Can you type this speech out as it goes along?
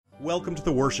Welcome to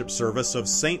the worship service of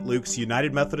St. Luke's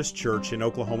United Methodist Church in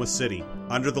Oklahoma City.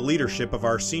 Under the leadership of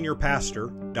our senior pastor,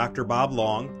 Dr. Bob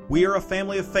Long, we are a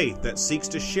family of faith that seeks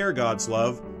to share God's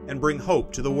love and bring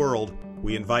hope to the world.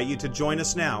 We invite you to join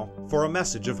us now for a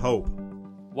message of hope.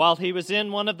 While he was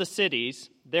in one of the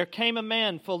cities, there came a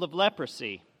man full of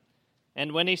leprosy.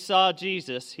 And when he saw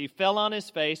Jesus, he fell on his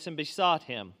face and besought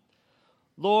him,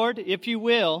 "Lord, if you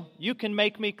will, you can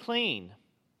make me clean."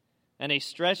 And he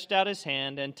stretched out his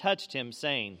hand and touched him,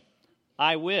 saying,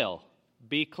 "I will,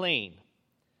 be clean."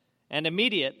 And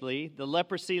immediately the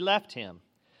leprosy left him.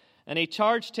 And he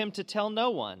charged him to tell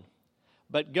no one,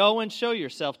 but go and show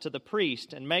yourself to the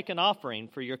priest and make an offering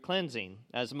for your cleansing,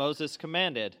 as Moses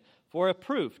commanded, for a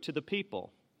proof to the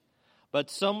people. But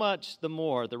so much the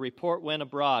more the report went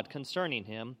abroad concerning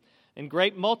him, and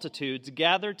great multitudes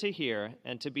gathered to hear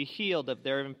and to be healed of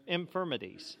their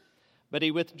infirmities. But he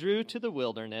withdrew to the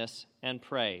wilderness and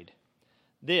prayed.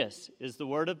 This is the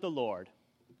word of the Lord.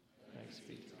 Thanks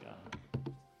be to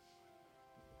God.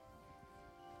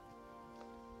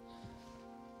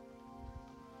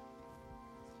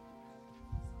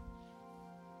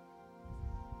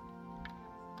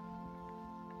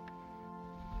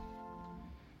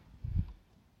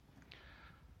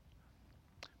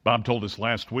 Bob told us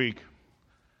last week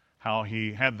how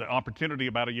he had the opportunity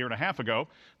about a year and a half ago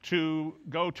to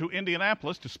go to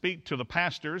Indianapolis to speak to the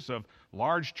pastors of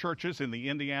large churches in the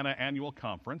Indiana Annual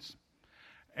Conference.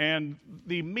 And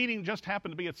the meeting just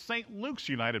happened to be at St. Luke's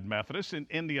United Methodist in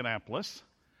Indianapolis.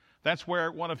 That's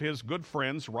where one of his good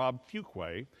friends, Rob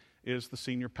Fuquay, is the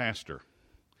senior pastor.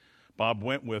 Bob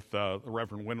went with the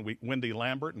Reverend Wendy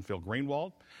Lambert and Phil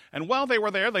Greenwald. And while they were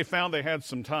there, they found they had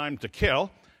some time to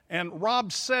kill. And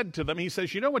Rob said to them, he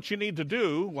says, you know what you need to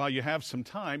do while you have some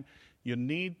time? You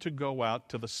need to go out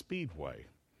to the Speedway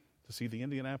to see the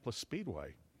Indianapolis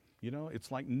Speedway. You know,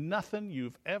 it's like nothing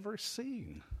you've ever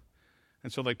seen.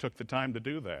 And so they took the time to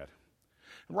do that.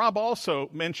 And Rob also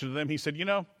mentioned to them, he said, you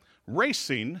know,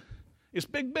 racing is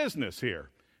big business here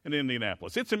in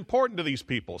Indianapolis. It's important to these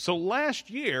people. So last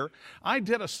year, I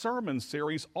did a sermon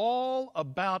series all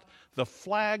about the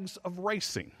flags of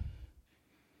racing.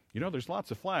 You know, there's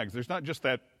lots of flags. There's not just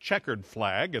that checkered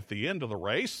flag at the end of the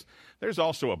race. There's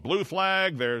also a blue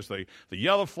flag. There's the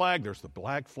yellow flag. There's the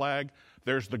black flag.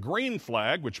 There's the green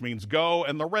flag, which means go,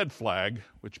 and the red flag,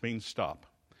 which means stop.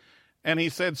 And he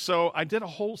said, so I did a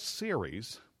whole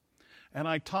series, and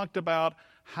I talked about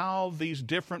how these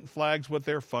different flags with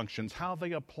their functions, how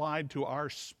they applied to our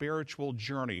spiritual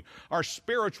journey, our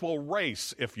spiritual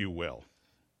race, if you will.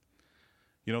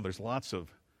 You know, there's lots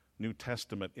of New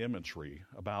Testament imagery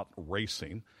about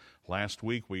racing. Last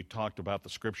week we talked about the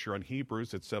scripture in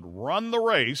Hebrews. It said, run the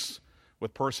race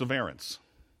with perseverance.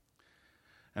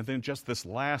 And then just this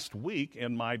last week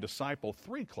in my Disciple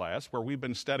 3 class, where we've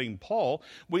been studying Paul,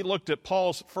 we looked at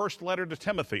Paul's first letter to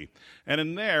Timothy. And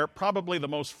in there, probably the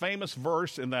most famous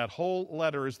verse in that whole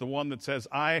letter is the one that says,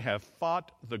 I have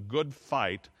fought the good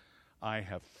fight. I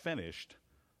have finished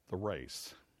the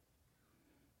race.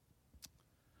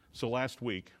 So last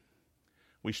week,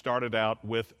 we started out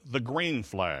with the green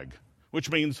flag, which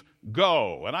means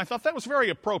go. And I thought that was very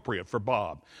appropriate for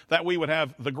Bob, that we would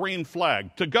have the green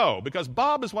flag to go, because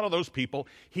Bob is one of those people,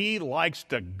 he likes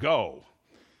to go.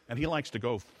 And he likes to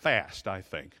go fast, I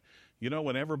think. You know,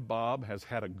 whenever Bob has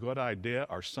had a good idea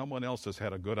or someone else has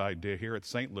had a good idea here at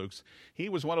St. Luke's, he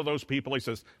was one of those people, he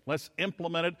says, let's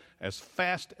implement it as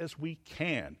fast as we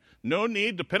can. No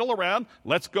need to piddle around.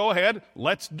 Let's go ahead.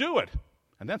 Let's do it.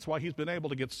 And that's why he's been able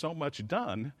to get so much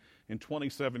done in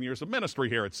 27 years of ministry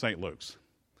here at St. Luke's.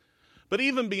 But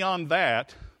even beyond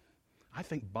that, I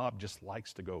think Bob just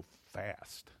likes to go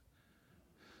fast.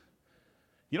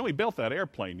 You know, he built that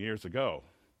airplane years ago.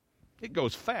 It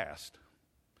goes fast.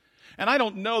 And I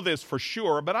don't know this for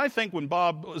sure, but I think when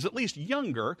Bob was at least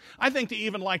younger, I think he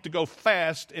even liked to go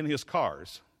fast in his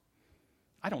cars.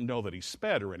 I don't know that he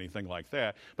sped or anything like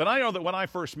that, but I know that when I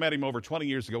first met him over 20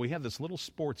 years ago, he had this little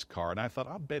sports car, and I thought,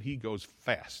 I'll bet he goes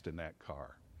fast in that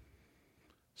car.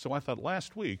 So I thought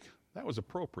last week, that was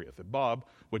appropriate, that Bob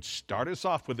would start us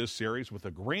off with this series with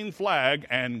a green flag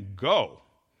and go.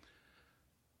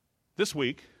 This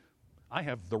week, I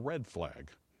have the red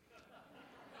flag,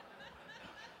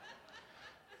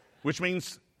 which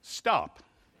means stop.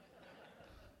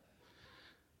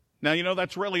 Now, you know,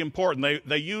 that's really important.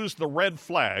 They use the red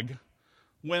flag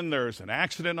when there's an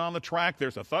accident on the track,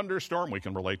 there's a thunderstorm. We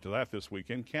can relate to that this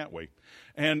weekend, can't we?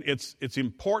 And it's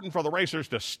important for the racers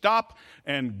to stop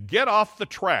and get off the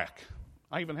track.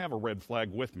 I even have a red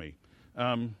flag with me.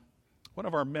 One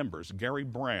of our members, Gary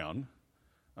Brown,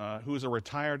 who is a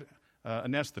retired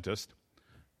anesthetist,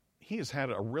 he has had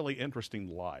a really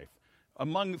interesting life.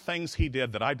 Among things he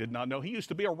did that I did not know, he used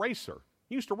to be a racer.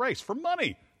 He used to race for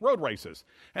money, road races.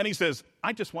 And he says,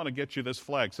 I just want to get you this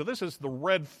flag. So this is the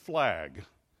red flag.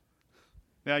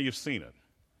 Now you've seen it.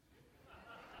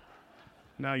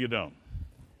 Now you don't.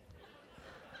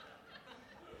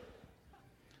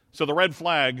 So the red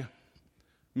flag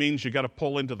means you got to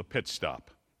pull into the pit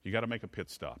stop. You got to make a pit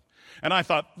stop. And I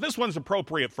thought, this one's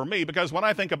appropriate for me because when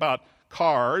I think about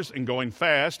cars and going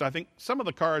fast, I think some of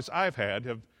the cars I've had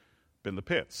have been the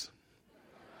pits.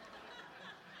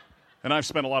 And I've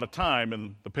spent a lot of time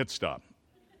in the pit stop.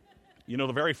 You know,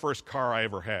 the very first car I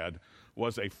ever had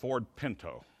was a Ford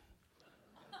Pinto.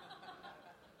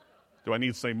 Do I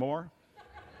need to say more?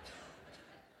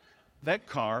 That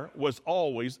car was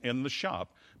always in the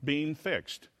shop being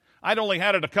fixed. I'd only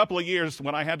had it a couple of years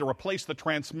when I had to replace the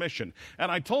transmission.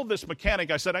 And I told this mechanic,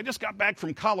 I said, I just got back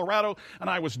from Colorado and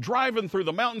I was driving through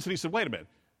the mountains. And he said, wait a minute,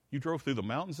 you drove through the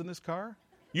mountains in this car?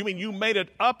 You mean you made it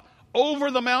up over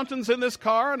the mountains in this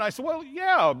car? And I said, well,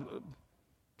 yeah,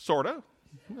 sort of.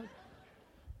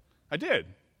 I did.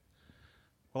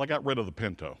 Well, I got rid of the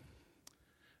Pinto.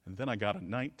 And then I got a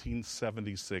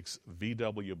 1976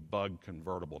 VW Bug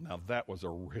convertible. Now, that was a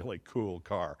really cool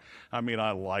car. I mean,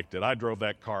 I liked it. I drove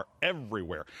that car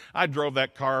everywhere. I drove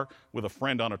that car with a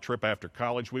friend on a trip after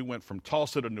college. We went from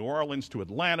Tulsa to New Orleans to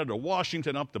Atlanta to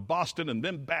Washington up to Boston and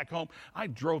then back home. I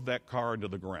drove that car into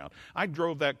the ground. I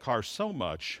drove that car so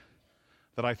much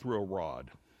that I threw a rod.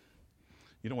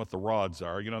 You know what the rods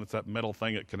are. You know, it's that metal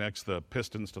thing that connects the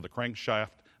pistons to the crankshaft,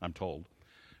 I'm told.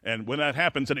 And when that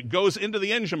happens and it goes into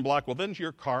the engine block, well, then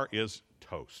your car is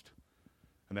toast.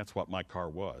 And that's what my car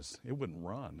was. It wouldn't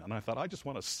run. And I thought, I just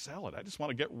want to sell it. I just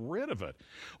want to get rid of it.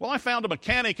 Well, I found a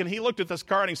mechanic, and he looked at this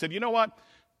car, and he said, you know what?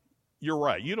 You're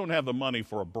right. You don't have the money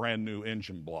for a brand new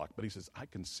engine block. But he says, I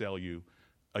can sell you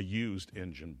a used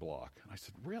engine block. And I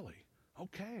said, really?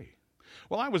 Okay.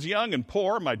 Well, I was young and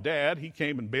poor. My dad, he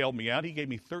came and bailed me out. He gave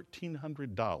me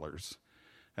 $1,300.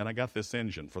 And I got this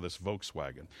engine for this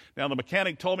Volkswagen. Now, the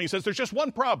mechanic told me, he says, there's just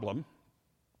one problem.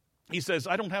 He says,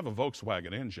 I don't have a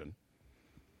Volkswagen engine.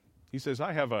 He says,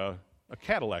 I have a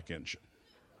Cadillac engine.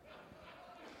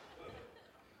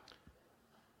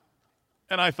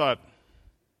 And I thought,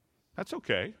 that's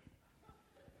okay.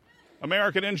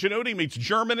 American ingenuity meets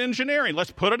German engineering.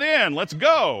 Let's put it in. Let's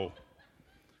go.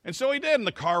 And so he did, and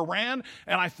the car ran,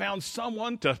 and I found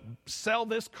someone to sell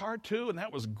this car to, and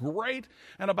that was great.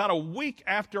 And about a week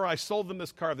after I sold them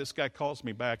this car, this guy calls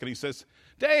me back, and he says,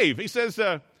 Dave, he says,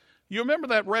 you remember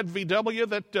that red VW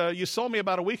that you sold me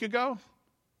about a week ago?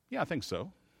 Yeah, I think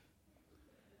so.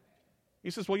 He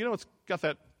says, well, you know, it's got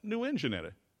that new engine in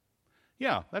it.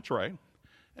 Yeah, that's right.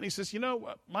 And he says, you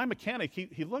know, my mechanic,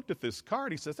 he looked at this car,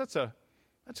 and he says, that's a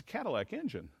Cadillac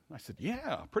engine. I said,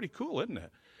 yeah, pretty cool, isn't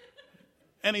it?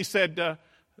 And he said,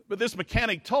 but this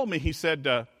mechanic told me, he said,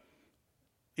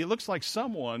 it looks like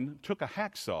someone took a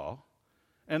hacksaw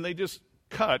and they just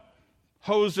cut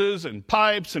hoses and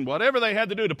pipes and whatever they had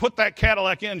to do to put that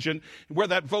Cadillac engine where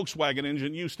that Volkswagen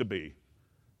engine used to be.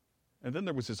 And then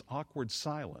there was this awkward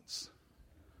silence.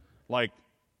 Like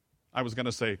I was going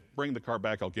to say, bring the car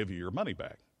back, I'll give you your money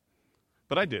back.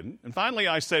 But I didn't. And finally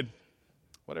I said,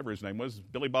 whatever his name was,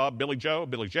 Billy Bob, Billy Joe,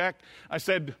 Billy Jack, I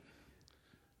said,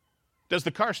 does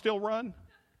the car still run?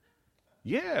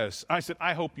 Yes. I said,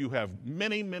 I hope you have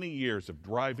many, many years of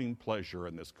driving pleasure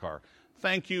in this car.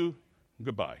 Thank you.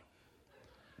 Goodbye.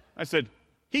 I said,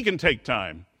 he can take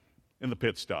time in the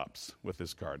pit stops with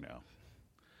this car now.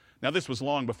 Now, this was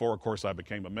long before, of course, I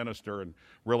became a minister and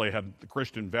really had the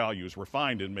Christian values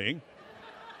refined in me.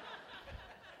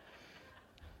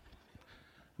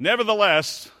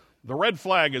 Nevertheless, the red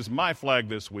flag is my flag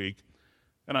this week,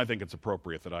 and I think it's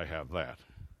appropriate that I have that.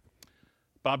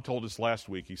 Bob told us last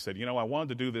week, he said, you know, I wanted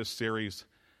to do this series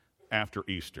after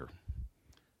Easter.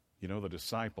 You know, the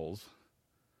disciples,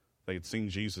 they had seen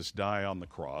Jesus die on the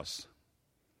cross.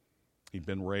 He'd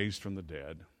been raised from the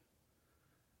dead.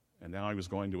 And now he was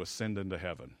going to ascend into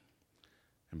heaven.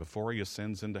 And before he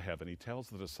ascends into heaven, he tells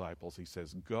the disciples, he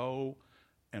says, go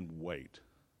and wait.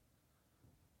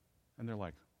 And they're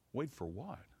like, wait for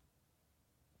what?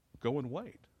 Go and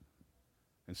wait.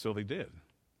 And so they did.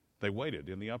 They waited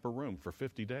in the upper room for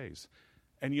 50 days.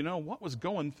 And you know, what was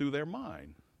going through their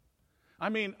mind? I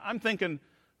mean, I'm thinking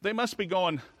they must be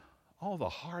going, all the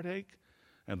heartache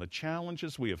and the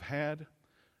challenges we have had,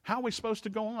 how are we supposed to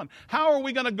go on? How are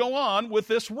we going to go on with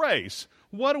this race?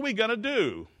 What are we going to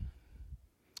do?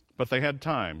 But they had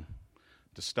time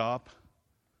to stop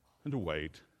and to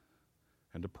wait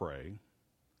and to pray.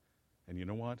 And you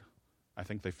know what? I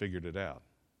think they figured it out,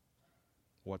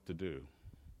 what to do.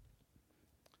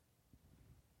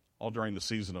 All during the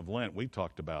season of Lent, we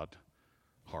talked about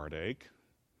heartache.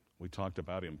 We talked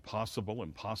about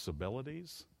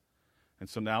impossibilities. And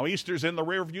so now Easter's in the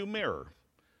rearview mirror.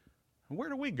 And where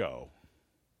do we go?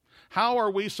 How are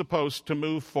we supposed to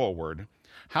move forward?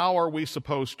 How are we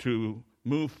supposed to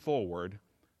move forward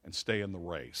and stay in the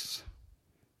race?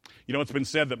 You know, it's been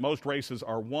said that most races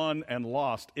are won and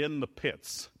lost in the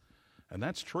pits. And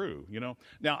that's true, you know.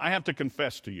 Now, I have to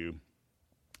confess to you,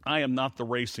 I am not the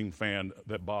racing fan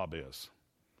that Bob is.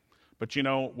 But, you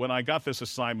know, when I got this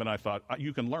assignment, I thought,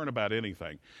 you can learn about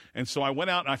anything. And so I went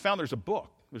out and I found there's a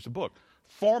book,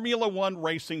 Formula One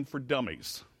Racing for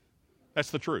Dummies.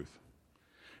 That's the truth.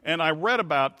 And I read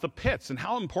about the pits and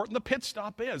how important the pit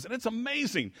stop is. And it's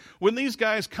amazing. When these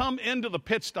guys come into the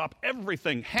pit stop,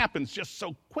 everything happens just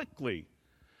so quickly.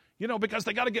 You know, because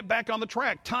they got to get back on the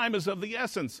track. Time is of the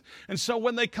essence. And so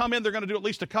when they come in, they're going to do at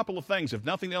least a couple of things. If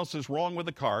nothing else is wrong with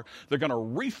the car, they're going to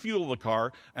refuel the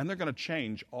car, and they're going to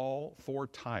change all 4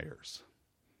 tires.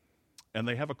 And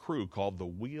they have a crew called the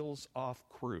Wheels Off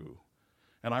Crew.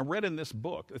 And I read in this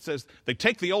book, it says they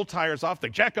take the old tires off, they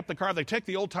jack up the car, they take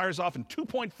the old tires off in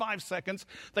 2.5 seconds.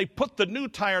 They put the new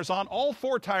tires on, all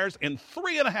 4 tires, in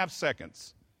 3.5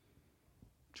 seconds.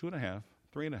 2.5,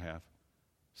 3.5,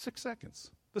 6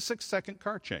 seconds. The 6-second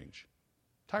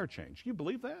tire change. You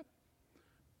believe that?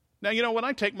 Now, you know, when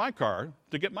I take my car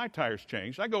to get my tires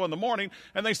changed, I go in the morning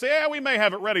and they say, we may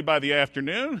have it ready by the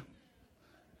afternoon.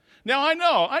 Now, I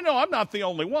know I'm not the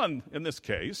only one in this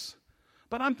case.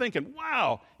 But I'm thinking,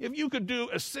 wow, if you could do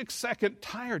a 6-second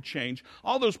tire change,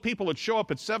 all those people would show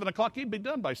up at 7 o'clock. You'd be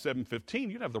done by 7:15.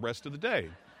 You'd have the rest of the day.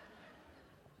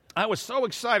 I was so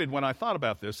excited when I thought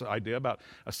about this idea about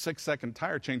a 6-second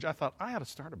tire change. I thought, I ought to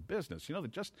start a business, you know,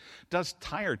 that just does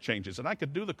tire changes. And I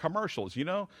could do the commercials, you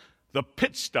know, the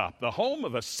pit stop, the home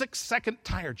of a 6-second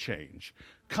tire change.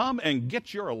 Come and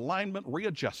get your alignment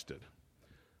readjusted.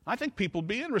 I think people would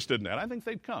be interested in that. I think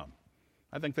they'd come.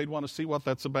 I think they'd want to see what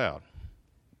that's about.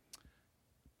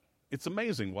 It's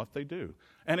amazing what they do.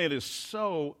 And it is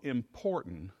so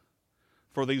important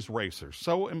for these racers,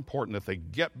 so important that they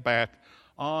get back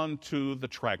onto the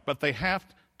track. But they have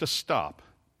to stop.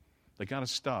 They got to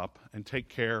stop and take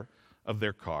care of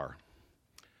their car.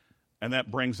 And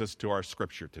that brings us to our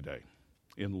scripture today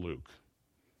in Luke.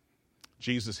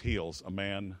 Jesus heals a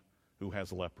man who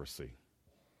has leprosy.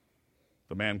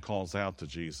 The man calls out to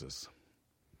Jesus,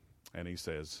 and he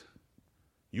says,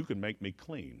 "You can make me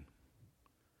clean.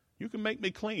 You can make me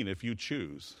clean if you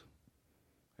choose."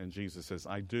 And Jesus says,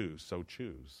 "I do, so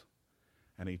choose."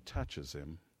 And he touches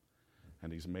him,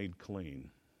 and he's made clean.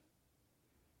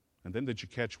 And then did you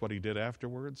catch what he did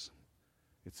afterwards?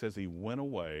 It says he went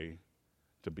away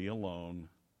to be alone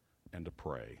and to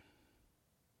pray.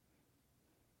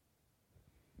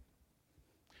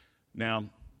 Now,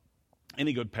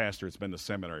 any good pastor that's been to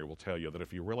seminary will tell you that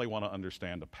if you really want to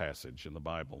understand a passage in the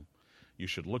Bible, you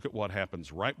should look at what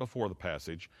happens right before the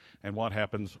passage and what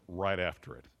happens right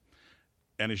after it.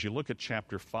 And as you look at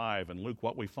chapter 5 in Luke,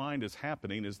 what we find is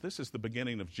happening is this is the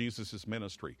beginning of Jesus'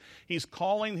 ministry. He's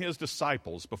calling his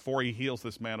disciples before he heals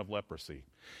this man of leprosy.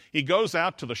 He goes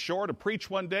out to the shore to preach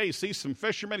one day. He sees some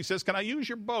fishermen. He says, "Can I use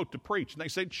your boat to preach?" And they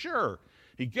say, "Sure."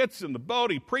 He gets in the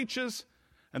boat, he preaches,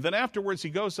 and then afterwards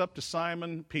he goes up to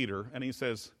Simon Peter and he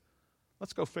says,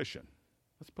 "Let's go fishing.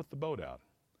 Let's put the boat out."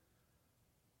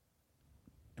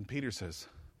 And Peter says,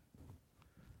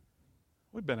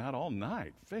 "We've been out all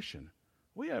night fishing.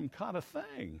 We haven't caught a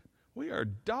thing. We are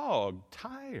dog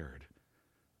tired."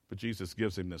 But Jesus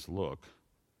gives him this look.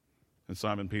 And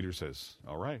Simon Peter says,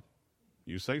 "All right,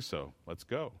 you say so. Let's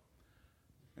go."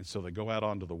 And so they go out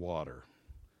onto the water.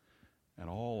 And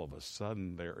all of a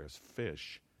sudden there is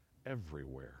fish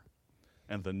everywhere.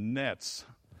 And the nets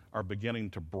are beginning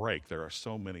to break. There are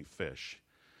so many fish.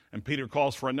 And Peter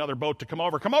calls for another boat to come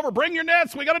over. "Come over, bring your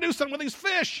nets. We got to do something with these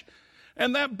fish."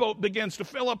 And that boat begins to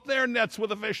fill up their nets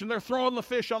with the fish, and they're throwing the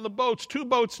fish on the boats, 2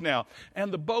 boats now.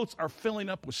 And the boats are filling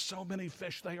up with so many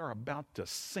fish, they are about to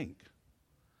sink.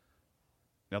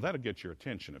 Now, that'll get your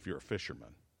attention if you're a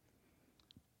fisherman.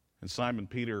 And Simon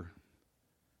Peter,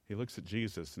 he looks at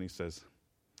Jesus and he says,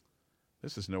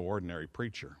 "This is no ordinary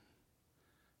preacher."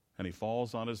 And he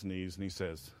falls on his knees and he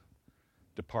says,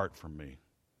 "Depart from me.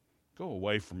 Go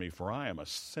away from me, for I am a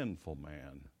sinful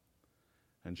man."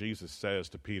 And Jesus says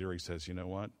to Peter, he says, "You know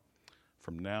what?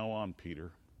 From now on,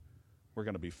 Peter, we're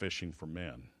going to be fishing for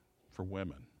men, for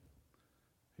women.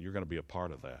 And you're going to be a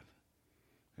part of that."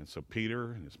 And so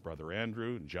Peter and his brother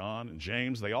Andrew and John and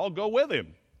James, they all go with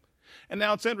him. And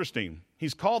now it's interesting.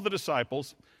 He's called the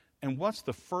disciples, and what's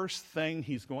the first thing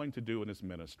he's going to do in his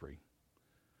ministry?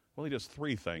 Well, he does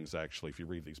three things, actually, if you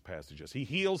read these passages. He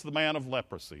heals the man of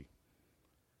leprosy.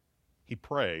 He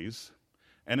prays.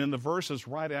 And in the verses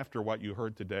right after what you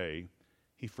heard today,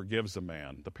 he forgives a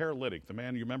man. The paralytic, the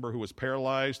man you remember who was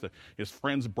paralyzed, his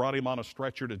friends brought him on a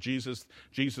stretcher to Jesus.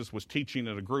 Jesus was teaching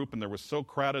in a group, and there was so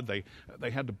crowded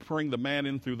they had to bring the man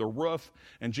in through the roof.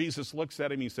 And Jesus looks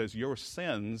at him, he says, "Your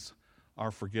sins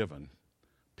are forgiven.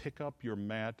 Pick up your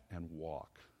mat and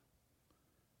walk."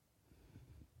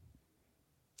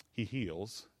 He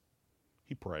heals,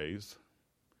 he prays,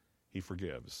 he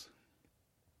forgives.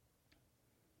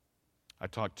 I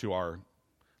talk to our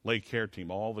lay care team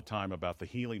all the time about the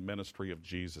healing ministry of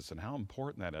Jesus and how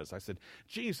important that is. I said,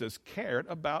 Jesus cared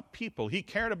about people. He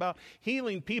cared about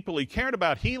healing people. He cared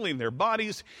about healing their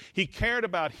bodies. He cared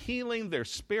about healing their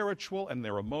spiritual and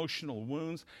their emotional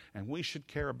wounds, and we should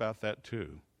care about that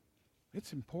too.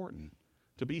 It's important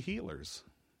to be healers.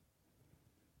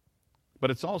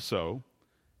 But it's also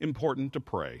important to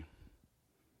pray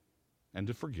and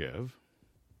to forgive.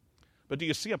 But do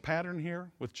you see a pattern here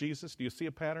with Jesus? Do you see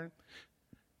a pattern?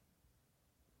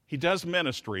 He does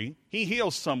ministry. He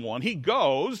heals someone. He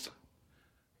goes,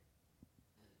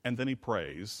 and then he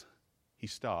prays. He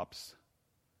stops,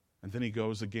 and then he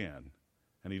goes again,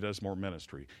 and he does more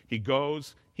ministry. He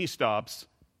goes, he stops,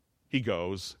 he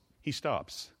goes, he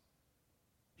stops.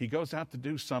 He goes out to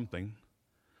do something,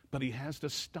 but he has to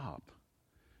stop.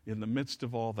 In the midst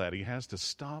of all that, he has to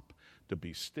stop to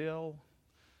be still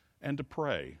and to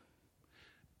pray.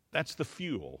 That's the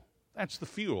fuel. That's the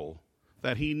fuel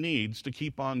that he needs to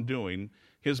keep on doing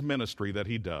his ministry that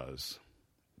he does.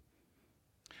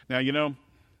 Now,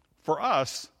 for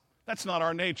us, that's not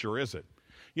our nature, is it?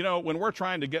 When we're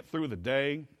trying to get through the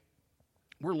day,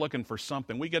 we're looking for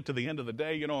something. We get to the end of the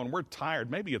day, and we're tired.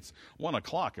 Maybe it's 1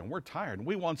 o'clock and we're tired, and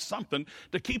we want something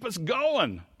to keep us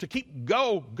going, to keep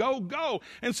go.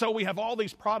 And so we have all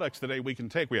these products today we can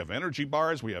take. We have energy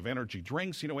bars, we have energy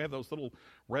drinks. We have those little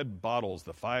red bottles,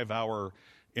 the 5-hour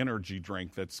energy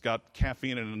drink that's got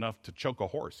caffeine in it enough to choke a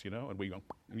horse, and we go,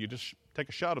 and you just take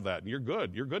a shot of that, and you're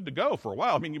good. You're good to go for a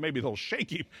while. I mean, you may be a little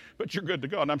shaky, but you're good to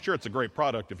go. And I'm sure it's a great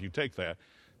product if you take that.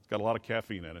 It's got a lot of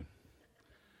caffeine in it.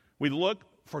 We look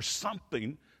for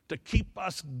something to keep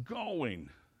us going,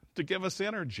 to give us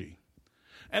energy.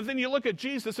 And then you look at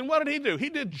Jesus, and what did he do? He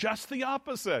did just the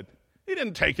opposite. He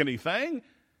didn't take anything.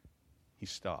 He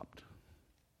stopped.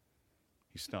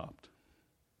 He stopped.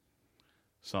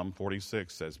 Psalm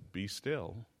 46 says, be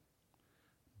still,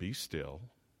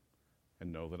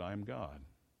 and know that I am God.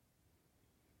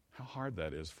 How hard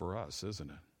that is for us, isn't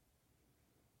it?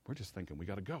 We're just thinking, we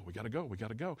got to go.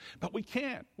 But we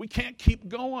can't. We can't keep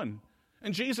going.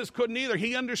 And Jesus couldn't either.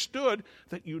 He understood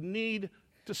that you need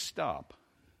to stop.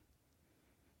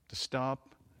 To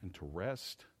stop and to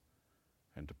rest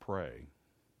and to pray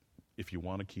if you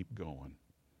want to keep going.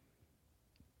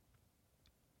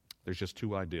 There's just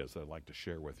two ideas that I'd like to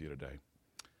share with you today.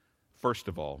 First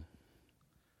of all,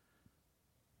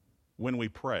 when we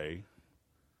pray,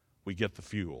 we get the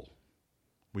fuel.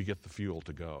 We get the fuel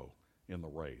to go in the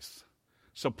race.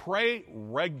 So pray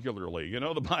regularly.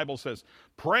 The Bible says,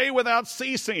 pray without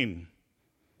ceasing.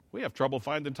 We have trouble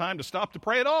finding time to stop to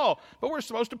pray at all, but we're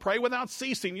supposed to pray without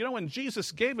ceasing. And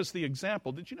Jesus gave us the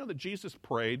example. Did you know that Jesus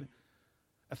prayed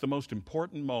at the most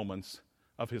important moments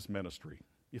of his ministry?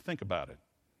 You think about it.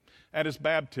 At his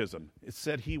baptism, it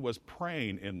said he was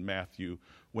praying in Matthew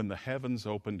when the heavens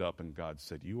opened up and God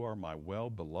said, you are my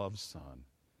well-beloved Son.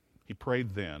 He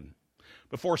prayed then.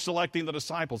 Before selecting the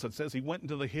disciples, it says he went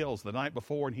into the hills the night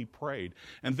before and he prayed.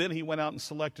 And then he went out and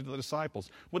selected the disciples.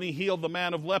 When he healed the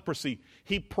man of leprosy,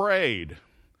 he prayed.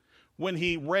 When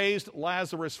he raised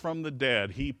Lazarus from the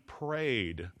dead, he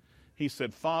prayed. He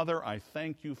said, Father, I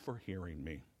thank you for hearing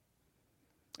me.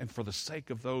 And for the sake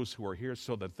of those who are here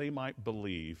so that they might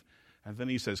believe. And then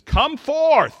he says, come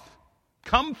forth,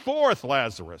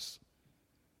 Lazarus.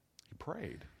 He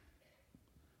prayed.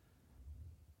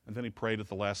 And then he prayed at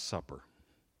the Last Supper,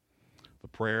 the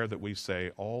prayer that we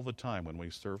say all the time when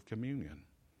we serve communion.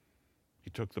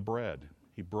 He took the bread,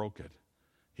 he broke it,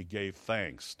 he gave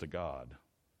thanks to God.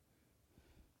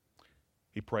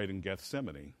 He prayed in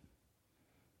Gethsemane,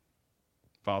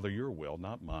 Father, your will,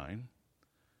 not mine.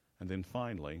 And then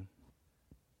finally,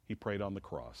 he prayed on the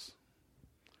cross,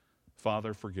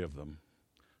 Father, forgive them,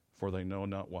 for they know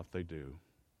not what they do.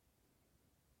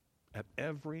 At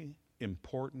every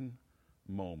important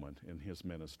moment in his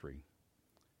ministry,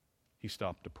 he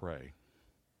stopped to pray.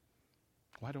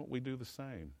 Why don't we do the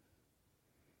same?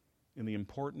 In the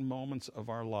important moments of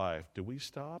our life, do we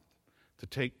stop to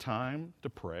take time to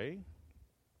pray?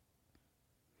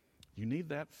 You need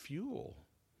that fuel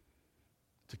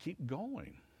to keep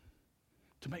going.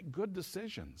 to make good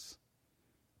decisions.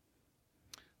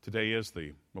 Today is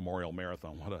the Memorial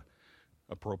Marathon. What an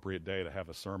appropriate day to have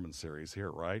a sermon series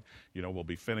here, right? You know, we'll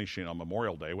be finishing on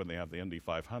Memorial Day when they have the Indy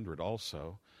 500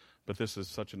 also. But this is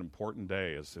such an important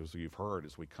day, as you've heard,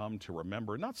 as we come to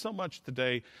remember, not so much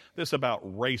today this about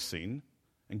racing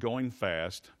and going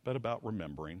fast, but about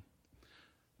remembering.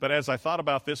 But as I thought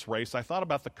about this race, I thought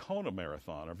about the Kona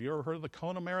Marathon. Have you ever heard of the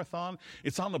Kona Marathon?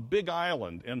 It's on the Big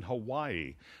Island in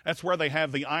Hawaii. That's where they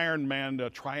have the Ironman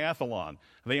triathlon.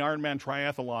 The Ironman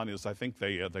triathlon is, I think,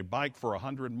 they bike for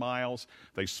 100 miles,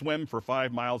 they swim for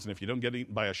 5 miles, and if you don't get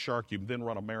eaten by a shark, you then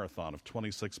run a marathon of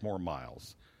 26 more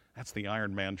miles. That's the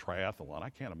Ironman triathlon.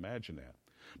 I can't imagine that.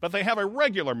 But they have a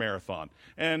regular marathon.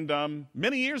 And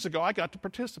many years ago, I got to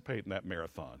participate in that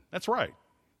marathon. That's right.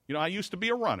 You know, I used to be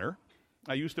a runner.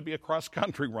 I used to be a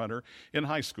cross-country runner in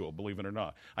high school, believe it or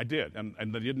not. I did, and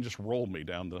they didn't just roll me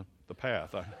down the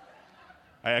path.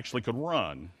 I actually could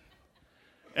run.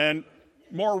 And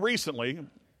more recently,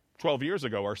 12 years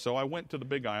ago or so, I went to the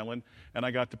Big Island, and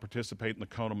I got to participate in the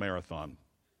Kona Marathon.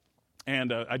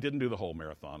 And I didn't do the whole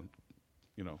marathon.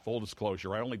 You know, full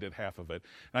disclosure, I only did half of it,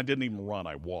 and I didn't even run,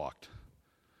 I walked.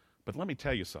 But let me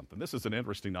tell you something. This is an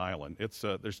interesting island.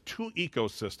 There's 2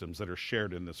 ecosystems that are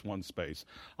shared in this one space.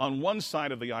 On one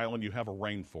side of the island, you have a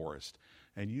rainforest,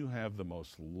 and you have the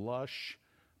most lush,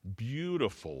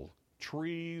 beautiful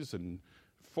trees and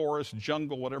forest,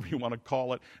 jungle, whatever you want to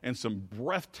call it, and some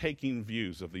breathtaking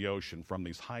views of the ocean from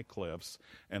these high cliffs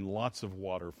and lots of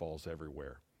waterfalls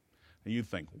everywhere. And you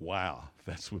think, wow,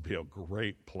 this would be a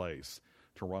great place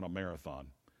to run a marathon.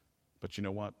 But you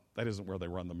know what? That isn't where they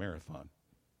run the marathon.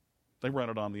 They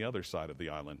run it on the other side of the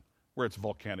island, where it's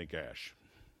volcanic ash.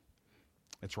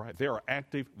 That's right. There are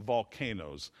active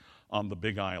volcanoes on the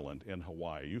Big Island in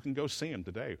Hawaii. You can go see them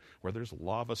today, where there's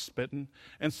lava spitting.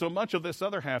 And so much of this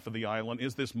other half of the island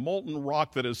is this molten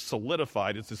rock that is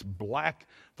solidified. It's this black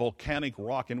volcanic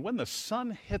rock. And when the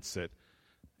sun hits it,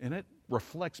 and it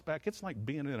reflects back, it's like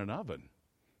being in an oven.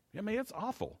 I mean, it's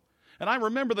awful. And I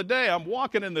remember the day I'm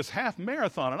walking in this half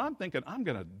marathon, and I'm thinking, I'm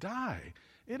going to die.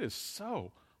 It is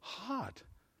so hot.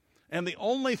 And the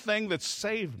only thing that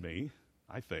saved me,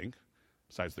 I think,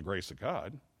 besides the grace of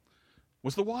God,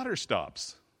 was the water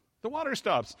stops. The water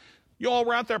stops. You all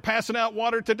were out there passing out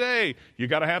water today. You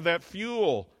got to have that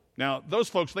fuel. Now, those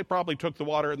folks, they probably took the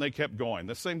water and they kept going.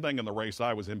 The same thing in the race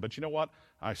I was in. But you know what?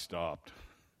 I stopped.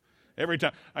 Every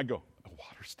time I'd go, a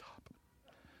water stop.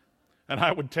 And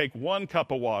I would take 1 cup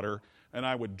of water and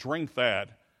I would drink that.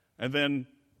 And then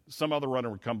some other runner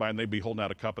would come by and they'd be holding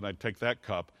out a cup, and I'd take that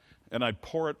cup and I'd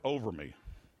pour it over me.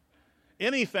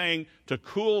 Anything to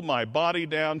cool my body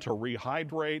down, to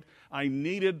rehydrate. I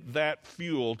needed that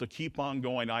fuel to keep on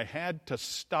going. I had to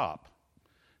stop,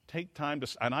 take time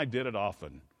to, and I did it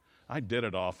often.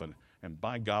 And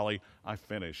by golly, I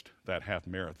finished that half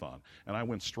marathon. And I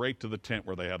went straight to the tent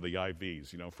where they have the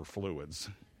IVs, for fluids.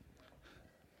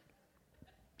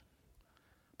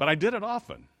 But I did it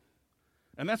often.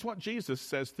 And that's what Jesus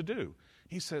says to do.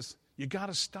 He says, you got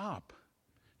to stop.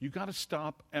 You got to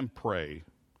stop and pray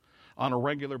on a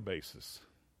regular basis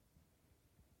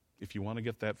if you want to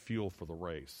get that fuel for the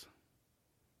race.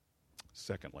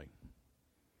 Secondly,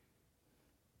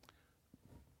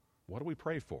 what do we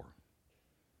pray for?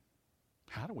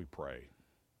 How do we pray?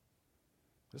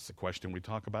 This is a question we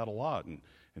talk about a lot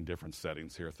in different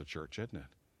settings here at the church, isn't it?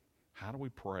 How do we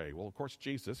pray? Well, of course,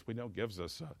 Jesus, we know, gives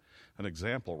us an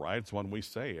example, right? It's one we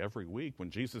say every week when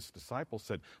Jesus' disciples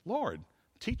said, Lord,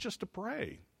 teach us to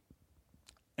pray.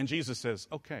 And Jesus says,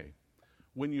 okay,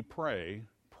 when you pray,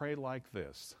 pray like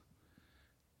this.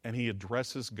 And he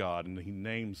addresses God and he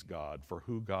names God for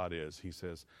who God is. He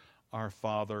says, Our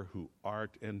Father who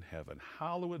art in heaven,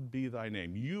 hallowed be thy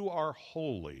name. You are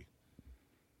holy.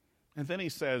 And then he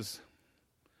says,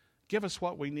 give us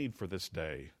what we need for this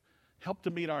day. Help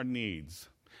to meet our needs.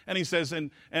 And he says,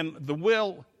 and the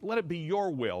will, let it be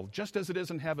your will, just as it is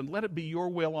in heaven. Let it be your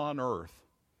will on earth.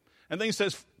 And then he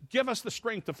says, give us the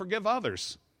strength to forgive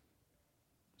others,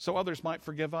 so others might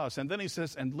forgive us. And then he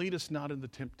says, and lead us not into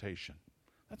temptation.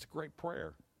 That's a great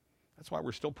prayer. That's why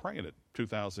we're still praying it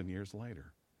 2,000 years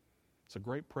later. It's a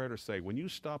great prayer to say. When you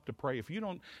stop to pray, if you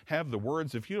don't have the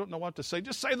words, if you don't know what to say,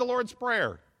 just say the Lord's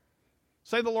Prayer.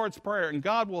 Say the Lord's Prayer, and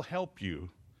God will help you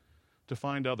to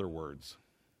find other words.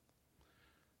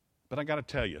 But I got to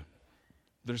tell you,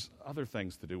 there's other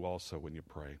things to do also when you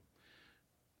pray.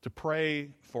 To pray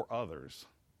for others,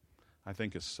 I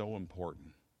think, is so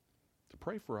important. To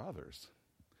pray for others.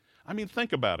 I mean,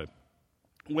 think about it.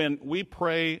 When we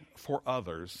pray for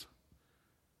others,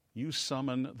 you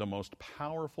summon the most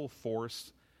powerful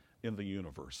force in the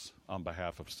universe on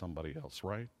behalf of somebody else,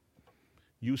 right?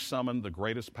 you summon the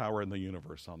greatest power in the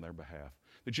universe on their behalf.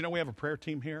 Did you know we have a prayer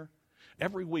team here?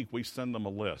 Every week we send them a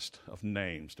list of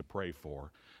names to pray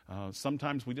for.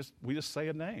 Sometimes we just say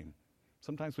a name.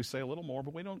 Sometimes we say a little more,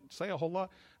 but we don't say a whole lot.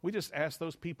 We just ask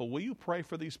those people, will you pray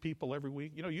for these people every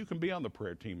week? You know, you can be on the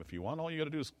prayer team if you want. All you got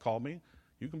to do is call me.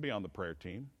 You can be on the prayer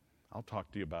team. I'll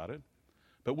talk to you about it.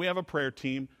 But we have a prayer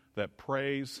team that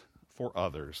prays for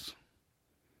others.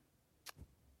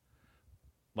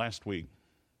 Last week,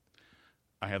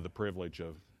 I had the privilege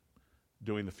of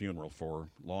doing the funeral for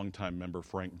longtime member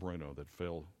Frank Bruno that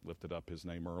Phil lifted up his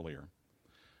name earlier.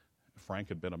 Frank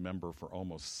had been a member for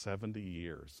almost 70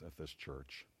 years at this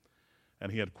church,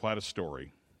 and he had quite a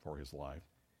story for his life.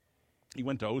 He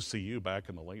went to OCU back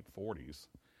in the late 40s,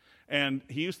 and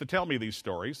he used to tell me these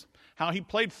stories, how he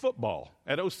played football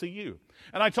at OCU.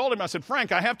 And I told him, I said,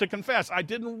 Frank, I have to confess, I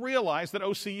didn't realize that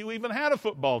OCU even had a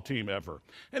football team ever.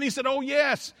 And he said, oh,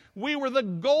 yes, we were the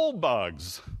Gold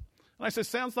Bugs. And I said,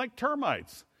 sounds like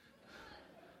termites.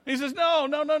 He says,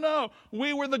 no.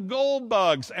 We were the Gold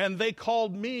Bugs, and they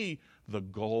called me the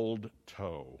Gold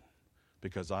Toe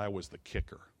because I was the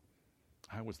kicker.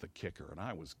 I was the kicker, and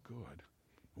I was good.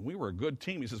 We were a good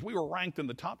team. He says, we were ranked in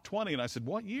the top 20. And I said,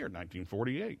 what year?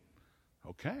 1948.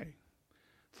 Okay.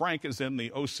 Frank is in the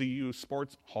OCU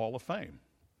Sports Hall of Fame,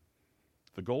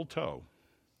 the Gold Toe.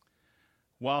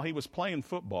 While he was playing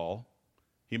football,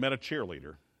 he met a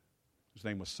cheerleader. His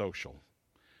name was Social,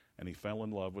 and he fell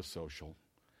in love with Social,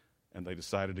 and they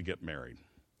decided to get married.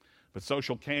 But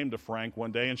Social came to Frank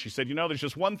one day, and she said, you know, there's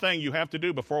just one thing you have to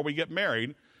do before we get married.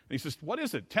 And he says, what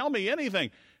is it? Tell me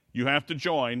anything. You have to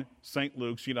join St.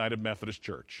 Luke's United Methodist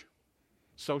Church.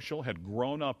 Social had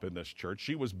grown up in this church.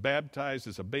 She was baptized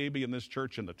as a baby in this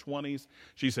church in the 20s.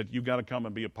 She said, you've got to come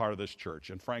and be a part of this church.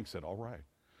 And Frank said, all right,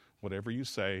 whatever you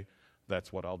say,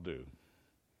 that's what I'll do.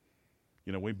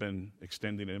 You know, we've been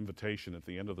extending an invitation at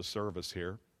the end of the service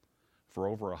here for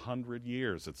over 100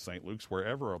 years at St. Luke's,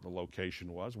 wherever the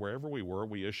location was, wherever we were,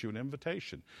 we issue an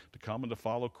invitation to come and to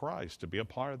follow Christ, to be a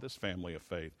part of this family of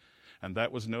faith. And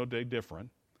that was no day different.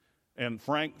 And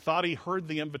Frank thought he heard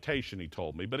the invitation, he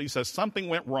told me, but he says something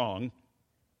went wrong.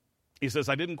 He says,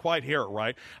 I didn't quite hear it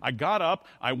right. I got up,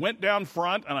 I went down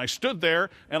front, and I stood there,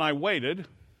 and I waited,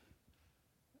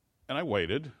 and I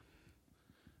waited,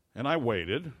 and I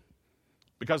waited,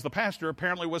 because the pastor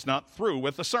apparently was not through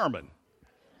with the sermon.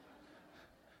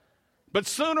 But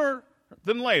sooner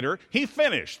than later, he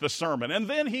finished the sermon, and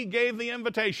then he gave the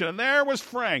invitation, and there was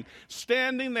Frank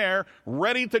standing there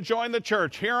ready to join the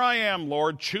church. Here I am,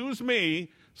 Lord, choose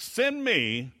me, send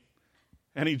me,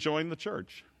 and he joined the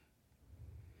church.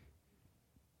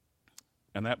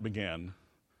 And that began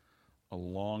a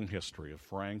long history of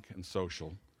Frank and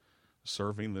Social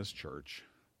serving this church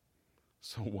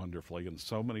so wonderfully in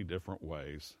so many different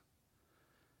ways.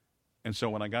 And so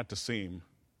when I got to see him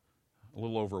a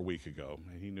little over a week ago,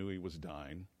 he knew he was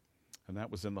dying, and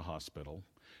that was in the hospital.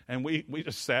 And we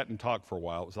just sat and talked for a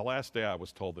while. It was the last day I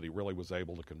was told that he really was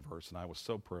able to converse, and I was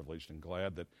so privileged and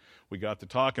glad that we got to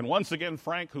talk. And once again,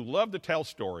 Frank, who loved to tell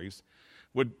stories,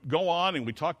 would go on, and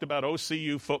we talked about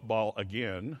OCU football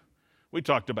again. We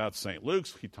talked about St.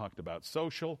 Luke's. He talked about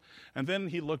Social. And then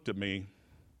he looked at me,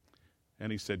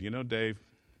 and he said, you know, Dave,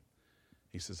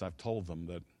 he says, I've told them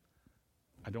that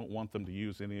I don't want them to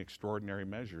use any extraordinary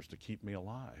measures to keep me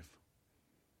alive.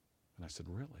 And I said,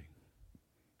 really?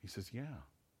 He says, yeah.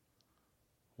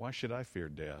 Why should I fear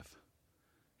death?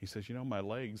 He says, you know, my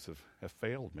legs have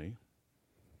failed me.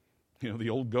 You know,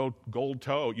 the old gold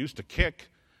toe used to kick,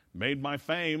 made my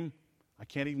fame. I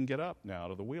can't even get up now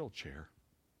out of the wheelchair.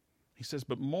 He says,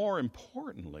 but more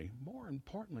importantly,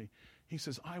 he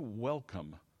says, I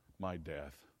welcome my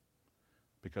death,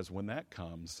 because when that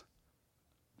comes,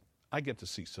 I get to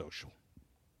see Social.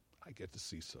 I get to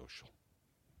see Social.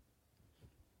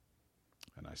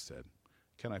 And I said,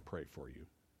 can I pray for you?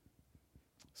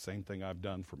 Same thing I've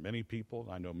done for many people.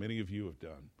 I know many of you have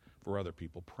done for other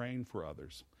people, praying for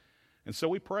others. And so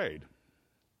we prayed.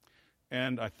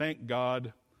 And I thank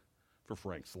God for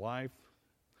Frank's life.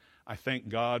 I thank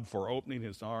God for opening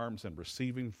his arms and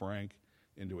receiving Frank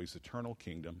into his eternal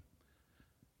kingdom.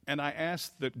 And I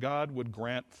asked that God would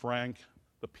grant Frank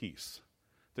the peace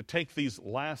to take these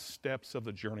last steps of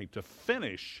the journey, to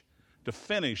finish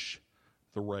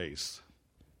the race.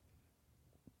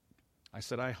 I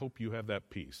said, I hope you have that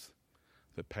peace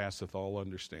that passeth all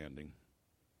understanding.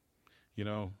 You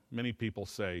know, many people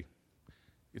say,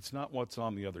 it's not what's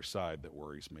on the other side that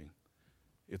worries me.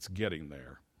 It's getting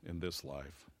there in this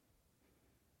life.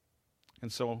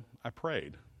 And so I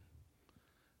prayed.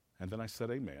 And then I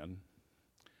said, amen.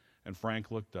 And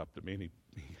Frank looked up at me, and he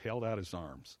held out his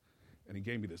arms. And he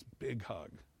gave me this big hug.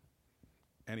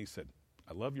 And he said,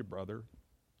 I love you, brother.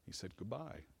 He said,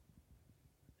 goodbye.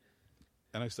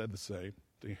 And I said the same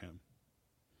to him.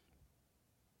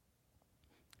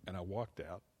 And I walked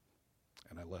out,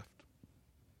 and I left.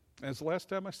 And it's the last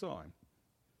time I saw him.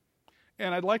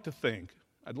 And I'd like to think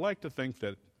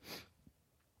that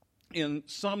in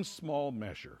some small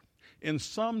measure,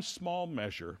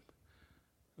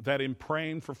 that in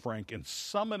praying for Frank, in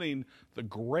summoning the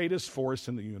greatest force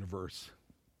in the universe,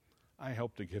 I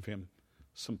helped to give him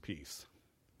some peace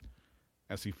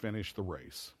as he finished the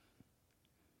race.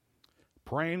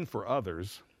 Praying for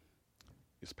others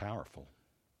is powerful.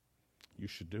 You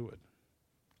should do it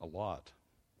a lot.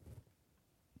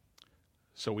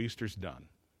 So Easter's done.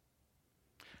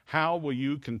 How will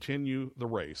you continue the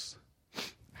race?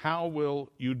 How will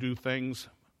you do things,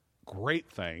 great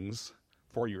things,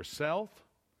 for yourself,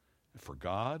 for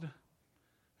God,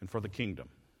 and for the kingdom?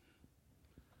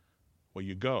 Well,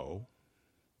 you go,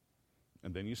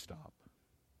 and then you stop,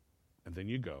 and then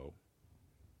you go,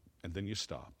 and then you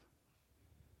stop.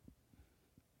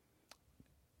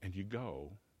 And you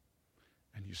go,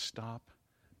 and you stop,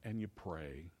 and you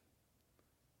pray,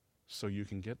 so you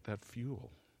can get that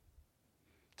fuel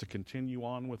to continue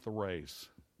on with the race.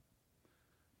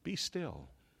 Be still.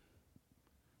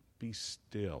 Be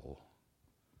still,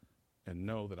 and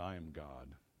know that I am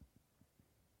God.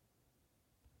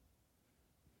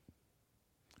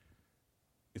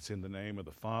 It's in the name of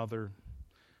the Father,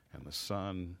 and the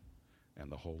Son, and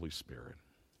the Holy Spirit.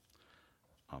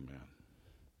 Amen.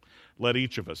 Let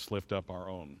each of us lift up our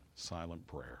own silent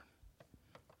prayer.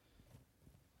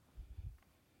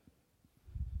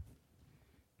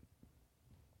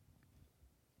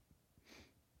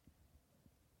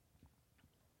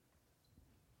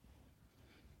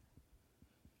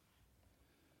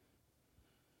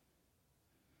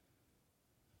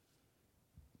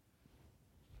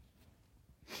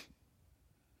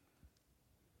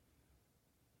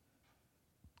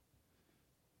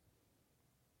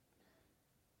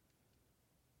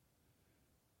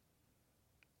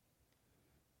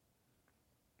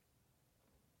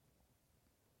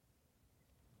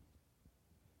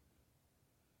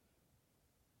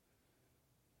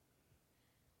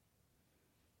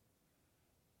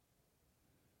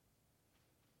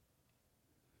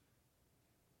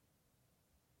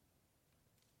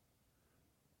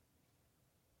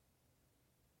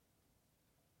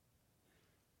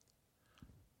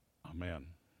 Amen.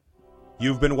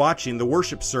 You've been watching the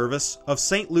worship service of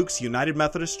St. Luke's United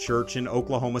Methodist Church in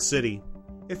Oklahoma City.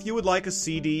 If you would like a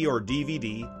CD or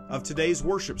DVD of today's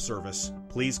worship service,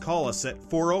 please call us at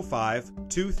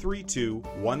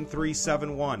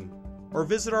 405-232-1371 or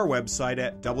visit our website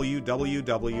at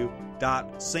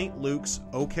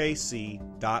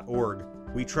www.stlukesokc.org.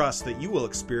 We trust that you will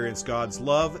experience God's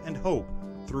love and hope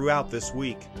throughout this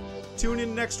week. Tune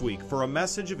in next week for a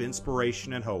message of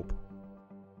inspiration and hope.